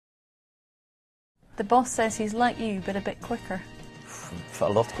The boss says he's like you, but a bit quicker. A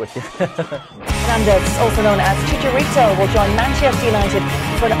lot quicker. Hernández, also known as Chicharito, will join Manchester United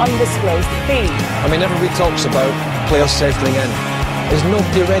for an undisclosed fee. I mean, everybody talks about players settling in. Has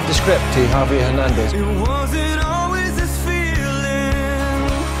nobody read the script to Javier Hernández?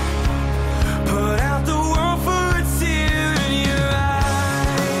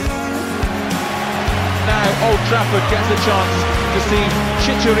 Old Trafford gets a chance to see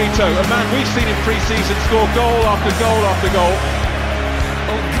Chicharito, a man we've seen in pre-season score goal after goal after goal.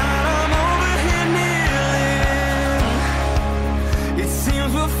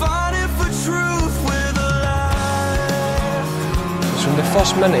 From the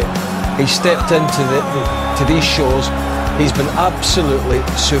first minute he stepped into these shows, he's been absolutely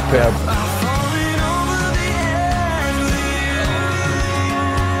superb.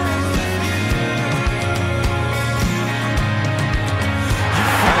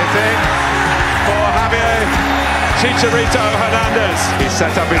 Chicharito Hernández. He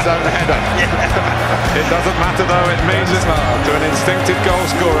set up his own header. It doesn't matter though, it means it's to an instinctive goal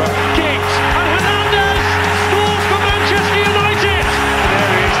scorer. Kicks, and Hernández scores for Manchester United. There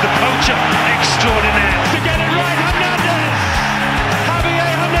he is, the poacher extraordinaire. To get it right, Hernández.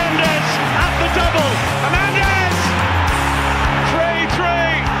 Javier Hernández at the double. Hernández!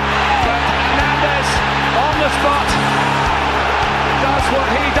 3-3. But Hernández on the spot does what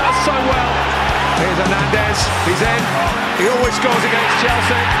he does so well. Here's Hernández, he's in, he always scores against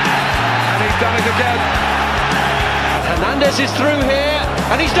Chelsea, and he's done it again. Hernández is through here,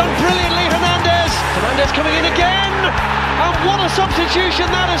 and he's done brilliantly, Hernández! Hernández coming in again, and what a substitution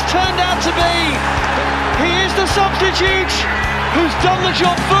that has turned out to be! He is the substitute who's done the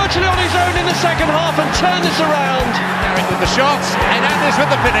job virtually on his own in the second half and turned this around. Garrett with the shots, Hernández with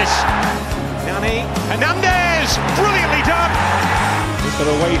the finish. Nani, Hernández, brilliantly done! He's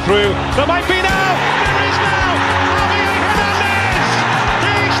got a way through. There might be now. There is now. Javier Hernández.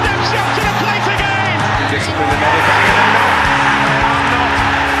 He steps up to the plate again. Discipline the net. Not.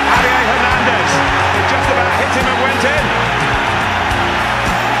 Javier Hernández. It just about hit him and went in.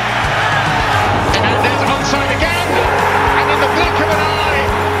 Hernández onside again. And in the blink of an eye,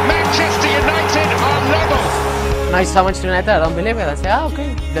 Manchester United are level. Nice how Manchester United. I don't believe it. I say, okay,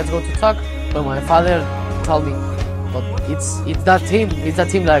 let's go to talk. But my father told me, but it's that team. It's that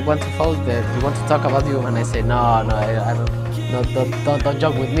team that I want to follow. That we want to talk about you. And I say, no, I don't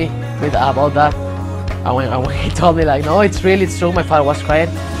joke with me about that. And when he told me like, no, it's true. My father was crying.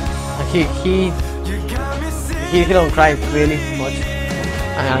 He don't cry really much.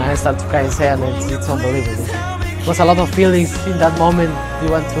 And I start to cry and say, and it's unbelievable. It was a lot of feelings in that moment. You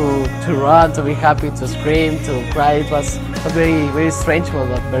want to run, to be happy, to scream, to cry. It was a very strange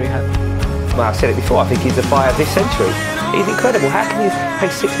moment, but very happy. Well, I've said it before, I think he's the buyer of this century. He's incredible. How can you pay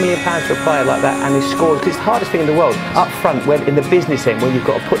 £6 million for a player like that and he scores? Because it's the hardest thing in the world. Up front, when in the business end, when you've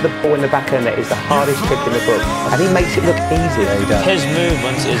got to put the ball in the back of the net, is the hardest trick in the book. And he makes it look easy. His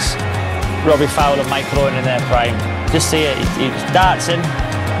movement is Robbie Fowler, Mike Rowan in their prime. Just see it, he darts in,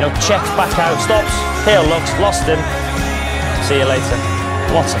 checks back out, stops, Hale looks, lost him. See you later.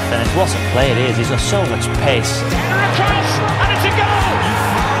 What a finish, what a play it is. He's got so much pace. Across, and it's a goal!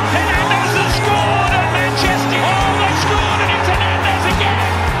 Hernández has scored at Manchester. Oh, they scored, and it's Hernández again.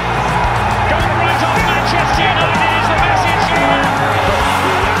 Going right on Manchester United is the message here.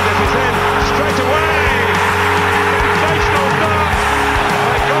 Hernández is in straight away. Sensational start.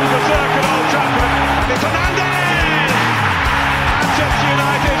 They've gone berserk at Old Trafford. It's Hernández. Manchester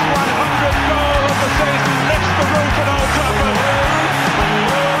United's 100th goal of the season lifts the roof at Old Trafford.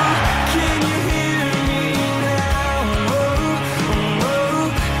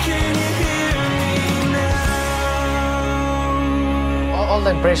 All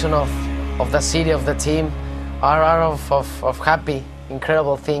the impression of the city, of the team, are of happy,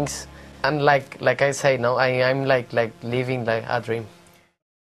 incredible things, and like I say, I'm like living like a dream.